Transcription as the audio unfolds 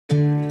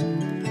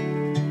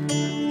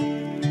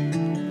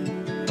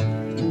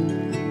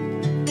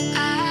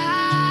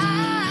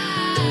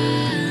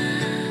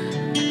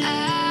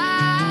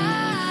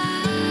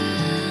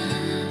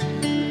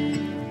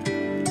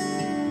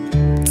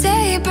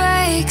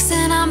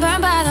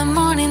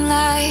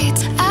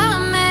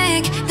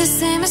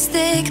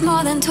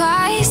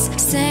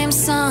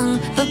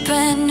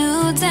brand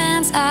new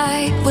dance.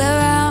 I wear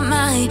out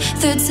my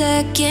third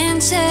second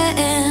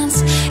chance.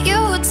 You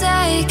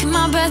take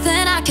my breath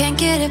and I can't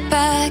get it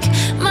back.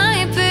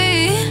 Might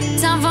be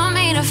time for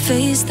me to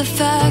face the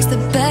facts.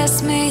 The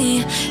best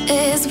me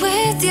is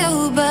with you,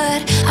 but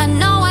I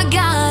know I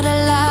got a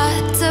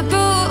lot to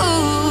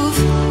prove.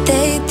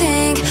 They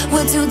think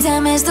we're too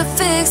damaged to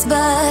fix,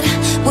 but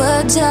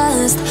we're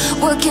just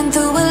working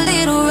through a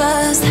little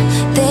rust.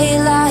 They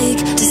like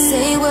to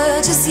say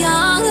we're just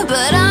young,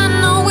 but I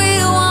know we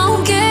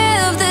won't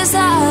give this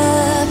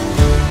up.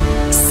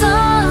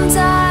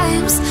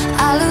 Sometimes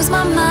I lose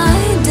my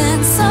mind,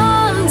 and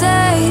some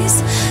days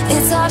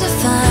it's hard to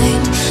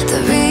find the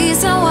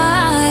reason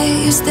why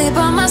you stay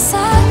by my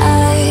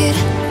side.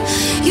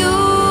 You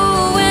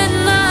and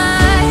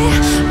I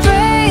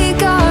break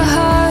our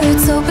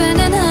hearts open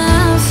in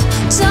half,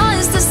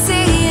 just to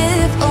see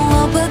if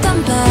we'll put them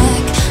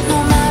back. No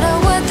matter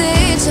what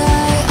they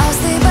try, I'll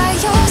stay by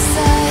your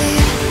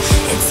side.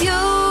 It's you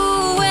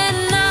and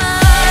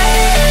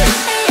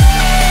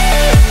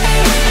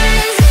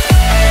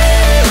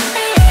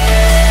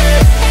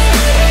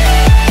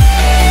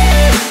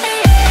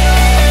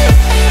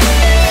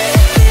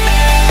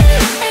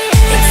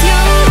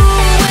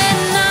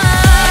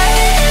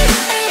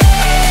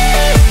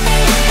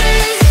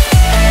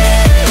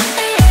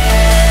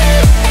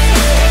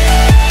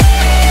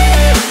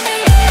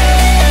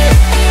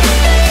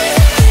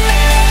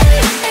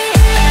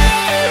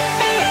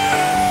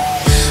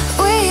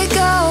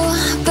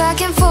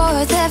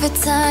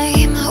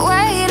time,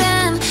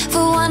 waiting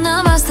for one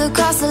of us to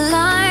cross the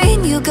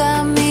line. You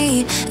got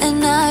me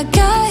and I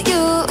got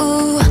you,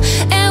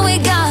 and we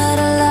got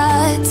a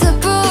lot to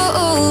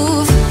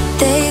prove.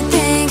 They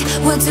think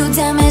we're too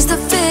damaged to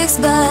fix,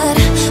 but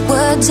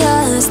we're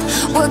just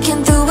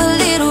working through a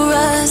little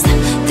rust.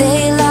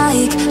 They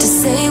like to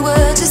say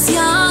we're just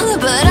young,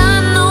 but I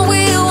know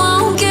we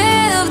won't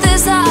give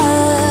this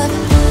up.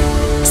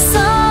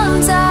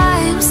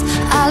 Sometimes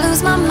I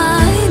lose my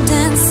mind,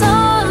 and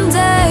some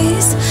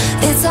days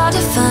it's hard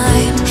to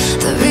find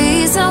the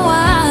reason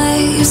why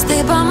you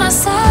stay by my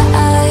side.